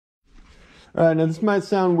All right, now this might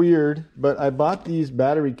sound weird, but I bought these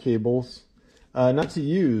battery cables not to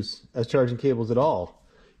use as charging cables at all.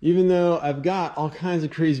 Even though I've got all kinds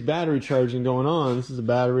of crazy battery charging going on. This is a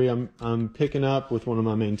battery I'm picking up with one of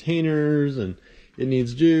my maintainers, and it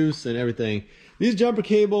needs juice and everything. These jumper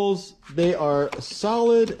cables, they are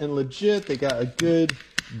solid and legit. They got a good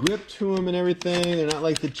grip to them and everything. They're not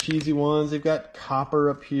like the cheesy ones. They've got copper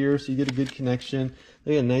up here, so you get a good connection.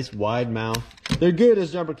 They got a nice wide mouth. They're good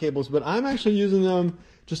as jumper cables, but I'm actually using them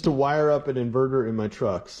just to wire up an inverter in my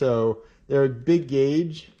truck. So they're a big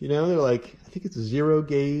gauge, you know, they're like, I think it's a 0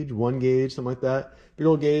 gauge, 1 gauge, something like that. Big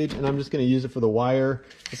old gauge, and I'm just gonna use it for the wire.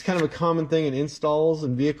 It's kind of a common thing in installs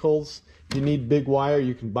and vehicles. If you need big wire,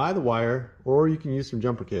 you can buy the wire, or you can use some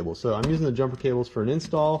jumper cables. So I'm using the jumper cables for an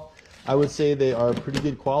install. I would say they are pretty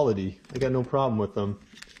good quality. I got no problem with them.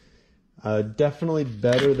 Definitely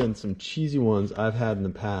better than some cheesy ones I've had in the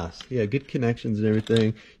past. Yeah, good connections and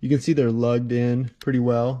everything. You can see they're lugged in pretty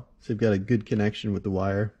well, so they've got a good connection with the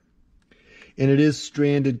wire. And it is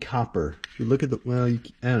stranded copper. If you look at the, well, I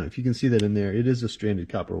don't know if you can see that in there. It is a stranded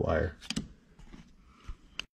copper wire.